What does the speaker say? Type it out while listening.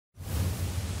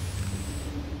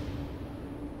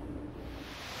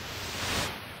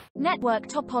Network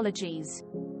topologies: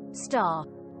 star,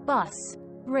 bus,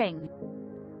 ring,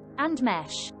 and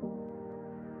mesh.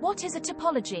 What is a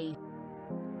topology?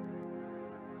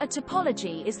 A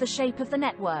topology is the shape of the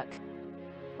network.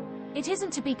 It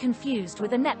isn't to be confused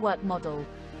with a network model,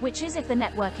 which is if the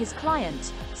network is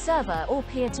client, server, or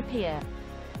peer-to-peer.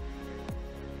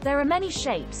 There are many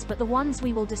shapes, but the ones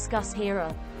we will discuss here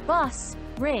are bus,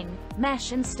 ring,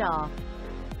 mesh, and star.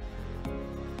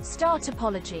 Star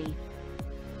topology.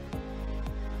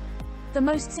 The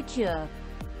most secure.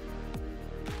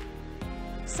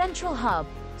 Central hub,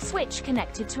 switch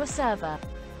connected to a server.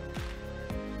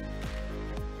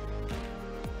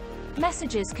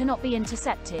 Messages cannot be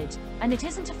intercepted, and it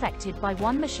isn't affected by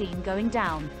one machine going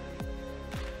down.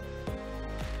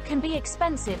 Can be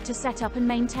expensive to set up and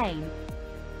maintain.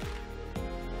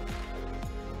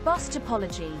 Bus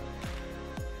topology.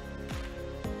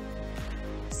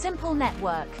 Simple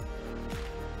network.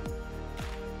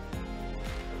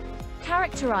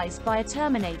 Characterized by a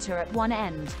terminator at one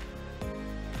end.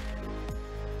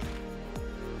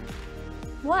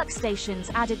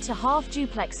 Workstations added to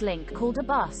half-duplex link called a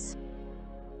bus.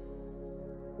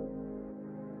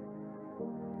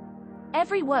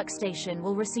 Every workstation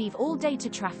will receive all data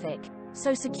traffic,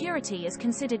 so security is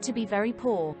considered to be very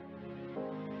poor.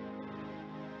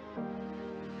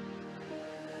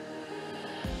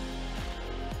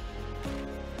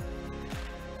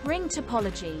 Ring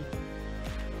topology.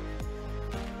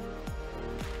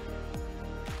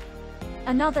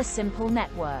 Another simple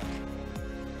network.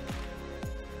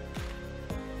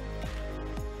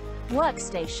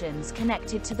 Workstations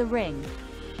connected to the ring.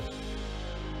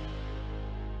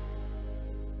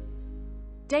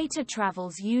 Data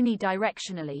travels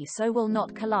unidirectionally, so will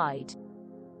not collide.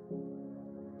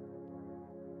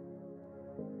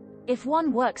 If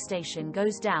one workstation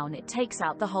goes down, it takes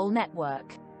out the whole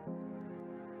network.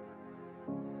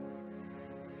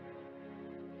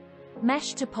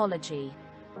 Mesh topology.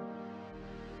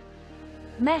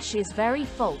 Mesh is very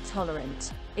fault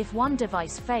tolerant. If one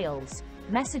device fails,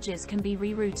 messages can be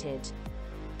rerouted.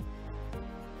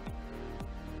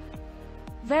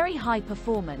 Very high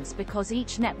performance because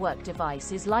each network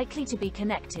device is likely to be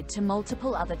connected to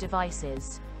multiple other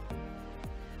devices.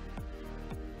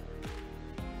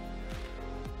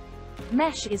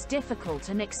 Mesh is difficult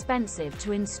and expensive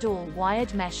to install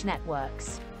wired mesh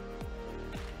networks.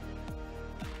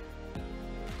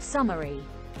 Summary.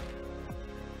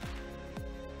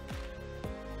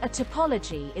 A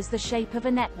topology is the shape of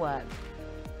a network.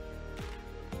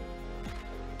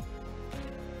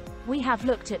 We have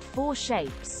looked at 4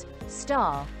 shapes: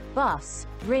 star, bus,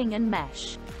 ring, and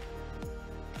mesh.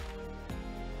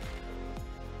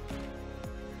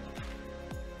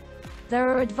 There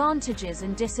are advantages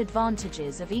and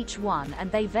disadvantages of each one,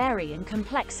 and they vary in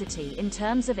complexity in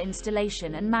terms of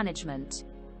installation and management.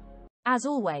 As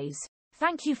always,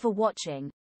 thank you for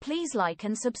watching. Please like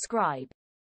and subscribe.